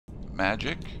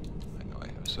magic. I know I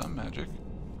have some magic.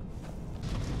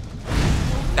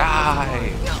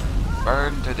 Die!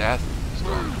 Burn to death,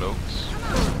 stormcloaks.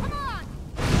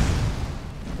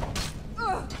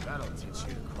 That'll teach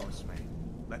you to cross me.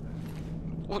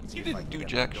 What? You didn't do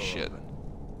jack shit.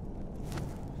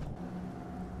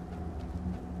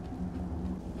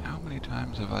 How many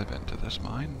times have I been to this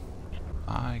mine?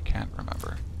 I can't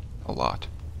remember. A lot.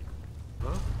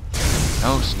 Huh?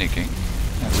 No sneaking.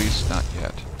 At least not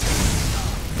yet.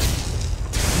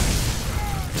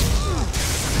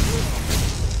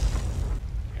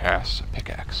 Yes, a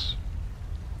pickaxe.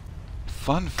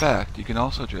 Fun fact, you can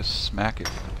also just smack it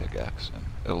with a pickaxe and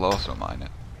it'll also mine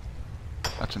it.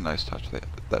 That's a nice touch that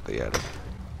they added.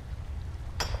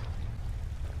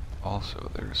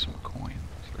 Also, there's some coins.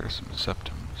 There's some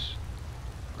septums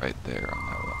right there on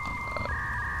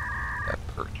that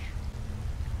perch.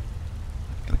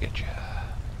 I'm gonna get you.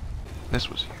 This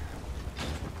was here.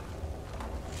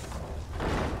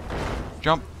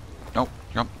 Jump! Nope,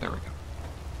 jump. There we go.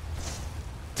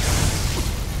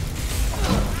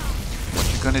 What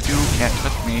you gonna do? Can't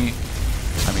touch me.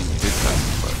 I mean, you did touch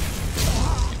me, but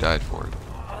you died for it.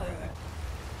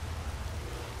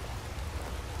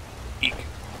 Eek.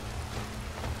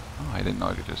 Oh, I didn't know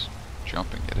I could just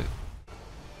jump and get it.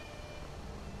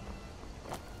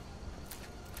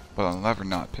 But I'll never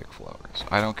not pick flowers.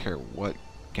 I don't care what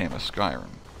game of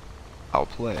Skyrim I'll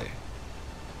play.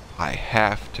 I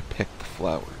have to pick the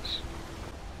flowers.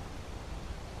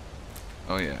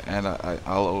 Oh yeah, and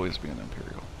I'll always be an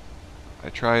Imperial. I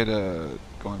tried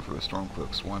going for the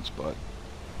Stormcloaks once, but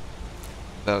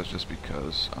that was just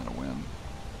because, on a whim,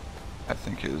 I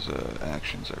think his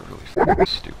actions are really f***ing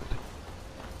stupid.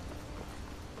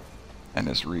 And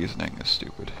his reasoning is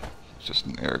stupid. He's just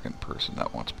an arrogant person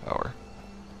that wants power.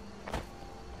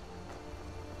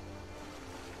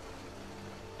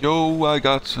 Yo, I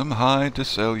got some hide to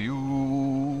sell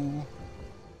you.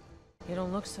 You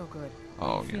don't look so good.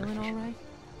 Oh, you feeling all right?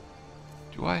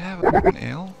 Do I have an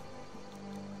ale?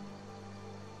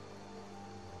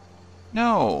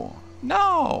 No!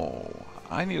 No!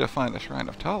 I need to find the Shrine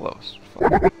of Talos.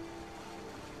 Fuck.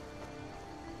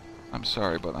 I'm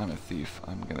sorry, but I'm a thief.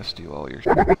 I'm gonna steal all your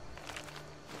shit.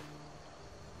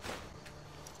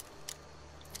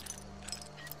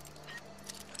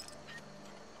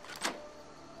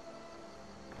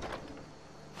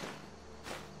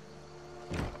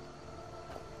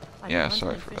 Yeah,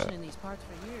 sorry for that.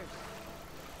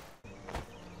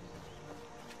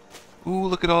 Ooh,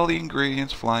 look at all the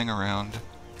ingredients flying around.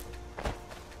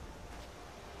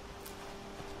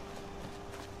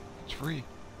 It's free.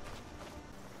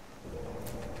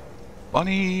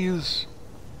 Bunnies!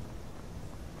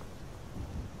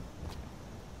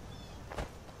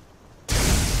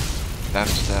 That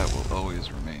stat will always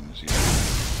remain 0.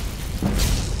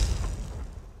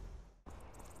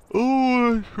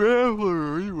 Oh, a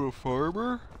traveler! Are you a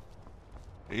farmer?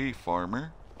 Hey,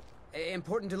 farmer.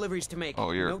 Important deliveries to make.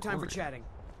 Oh, you're no time for chatting.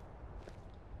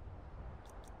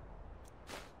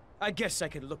 I guess I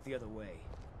could look the other way.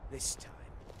 This time.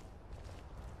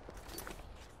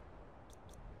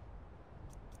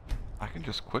 I can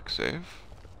just quick save.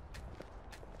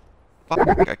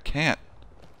 Fuck, I can't.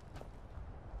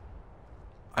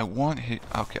 I want him.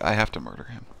 Okay, I have to murder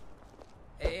him.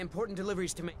 Important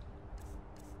deliveries to make.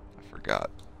 I forgot.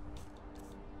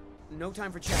 No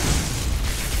time for chatting.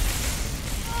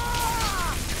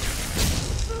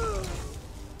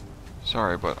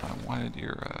 Sorry, but I wanted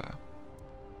your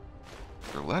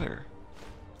letter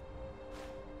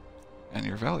and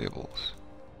your valuables.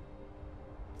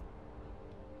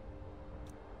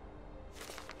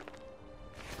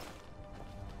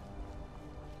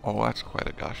 Oh, that's quite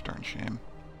a gosh darn shame.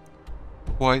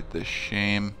 Quite the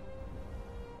shame.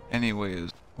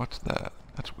 Anyways, what's that?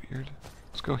 That's weird.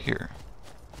 Let's go here.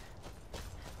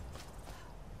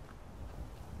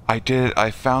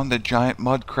 I found the giant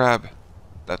mud crab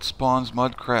that spawns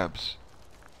mud crabs.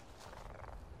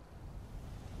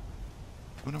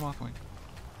 Unamothwing.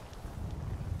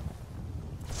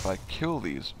 If I kill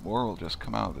these, more will just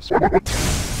come out of this.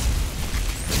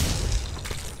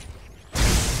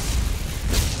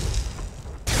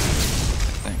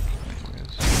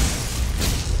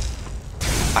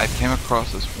 I came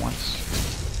across this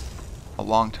once, a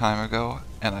long time ago,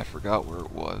 and I forgot where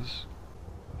it was.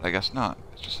 But I guess not.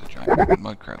 It's just a giant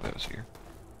mud crab that was here.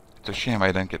 It's a shame I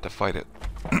didn't get to fight it.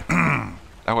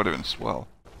 That would have been swell.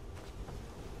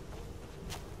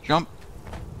 Jump!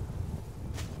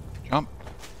 Jump!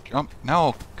 Jump!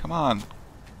 No! Come on!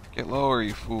 Get lower,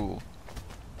 you fool.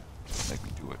 Make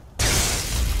me do it.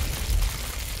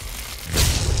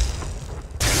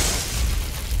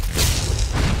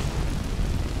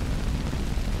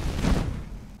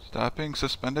 Stop being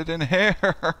suspended in air.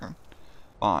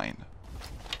 Fine.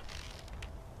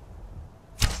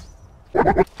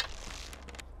 I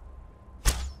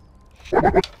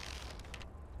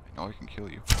know I can kill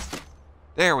you.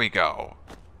 There we go.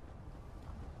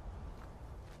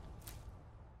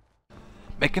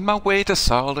 Making my way to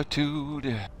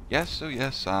solitude. Yes, oh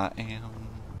yes I am.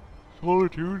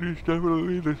 Solitude is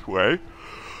definitely this way.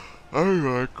 Oh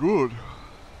my god.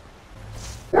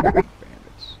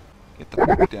 Bandits. Get the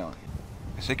fuck down here.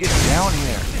 I said get down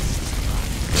here.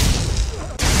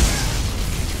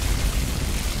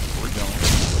 Or don't.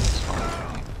 It's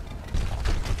hard.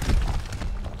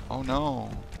 Oh no.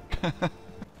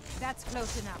 That's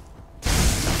close enough.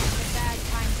 It's a bad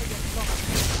time to get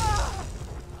going.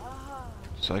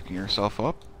 Psyching yourself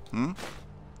up? Hmm?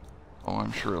 Oh,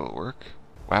 I'm sure it'll work.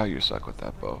 Wow, you suck with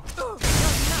that bow.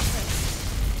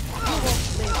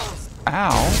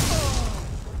 Ow!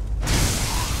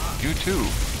 You too.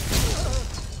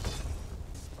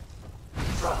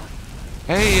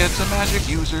 Hey, it's a magic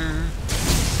user!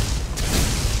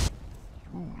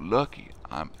 Ooh, lucky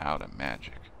I'm out of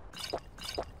magic.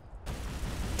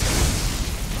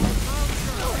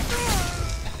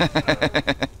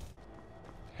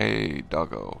 Hey,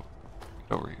 doggo.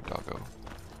 Get over here, doggo.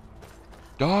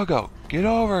 Doggo, get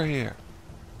over here!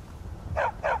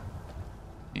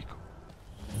 Nico.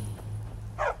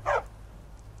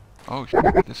 Oh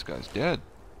shit, this guy's dead.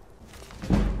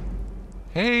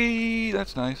 Hey,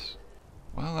 that's nice.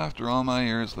 Well, after all my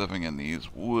years living in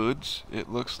these woods, it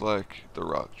looks like the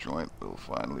rock joint will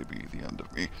finally be the end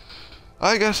of me.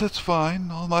 I guess it's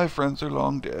fine. All my friends are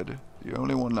long dead. The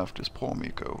only one left is poor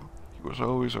Miko. He was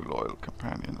always a loyal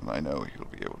companion, and I know he'll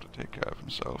be able to take care of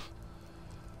himself.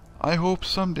 I hope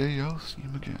someday I'll see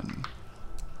him again.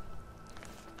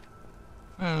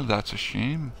 Well, that's a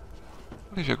shame.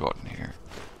 What have you got in here?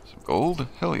 Some gold?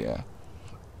 Hell yeah.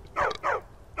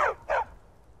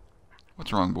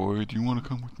 What's wrong, boy? Do you want to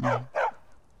come with me?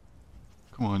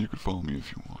 Come on, you can follow me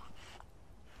if you want.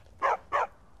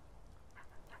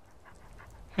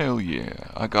 Hell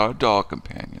yeah, I got a dog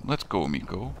companion. Let's go,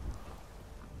 Miko.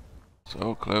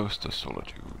 So close to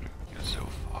solitude, yet so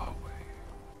far away.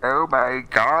 Oh my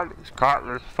god, it's got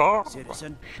this far.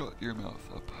 Citizen. Shut your mouth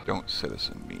up. Don't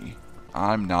citizen me.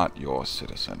 I'm not your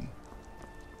citizen.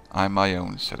 I'm my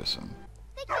own citizen.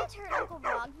 They can't hurt Uncle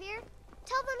Rogvir.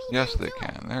 Tell them he Yes, didn't they do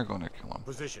can. They're gonna kill him.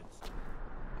 Positions.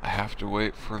 I have to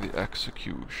wait for the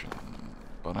execution,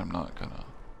 but I'm not gonna.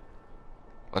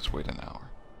 Let's wait an hour.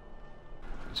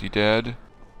 Is he dead?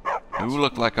 You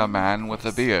look like a man with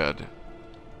a beard.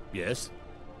 Yes?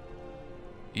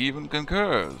 Even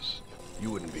concurs.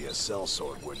 You wouldn't be a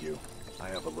sellsword, would you? I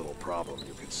have a little problem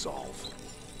you could solve.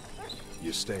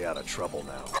 You stay out of trouble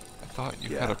now. I thought you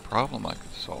Yeah. had a problem I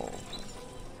could solve.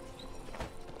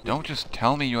 Don't just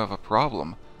tell me you have a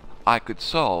problem I could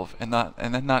solve and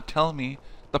then not tell me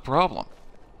the problem.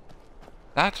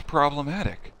 That's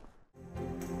problematic.